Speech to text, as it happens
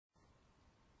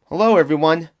Hello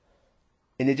everyone!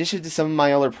 In addition to some of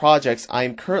my other projects, I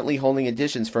am currently holding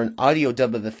auditions for an audio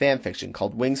dub of the fanfiction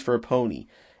called Wings for a Pony,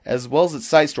 as well as its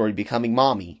side story Becoming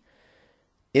Mommy.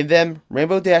 In them,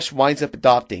 Rainbow Dash winds up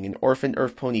adopting an orphan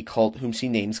Earth pony cult whom she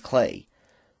names Clay.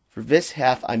 For this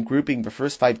half, I'm grouping the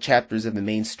first 5 chapters of the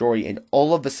main story and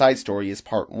all of the side story as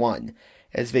part 1,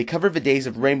 as they cover the days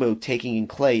of Rainbow taking in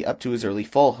Clay up to his early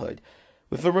foalhood,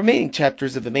 with the remaining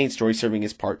chapters of the main story serving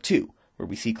as part 2, where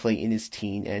we see Clay in his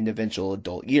teen and eventual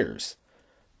adult years.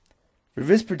 For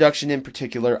this production in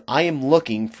particular, I am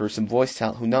looking for some voice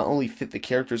talent who not only fit the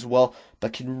characters well,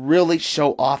 but can really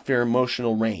show off their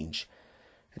emotional range.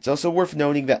 It's also worth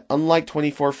noting that unlike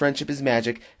 24 Friendship is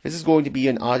Magic, this is going to be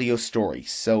an audio story,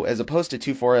 so as opposed to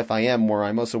 24FIM where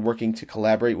I'm also working to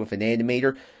collaborate with an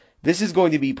animator, this is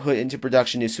going to be put into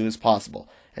production as soon as possible,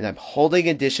 and I'm holding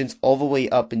auditions all the way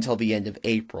up until the end of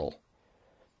April.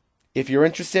 If you're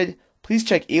interested, please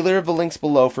check either of the links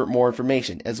below for more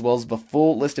information, as well as the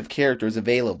full list of characters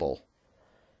available.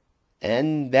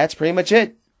 And that's pretty much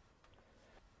it.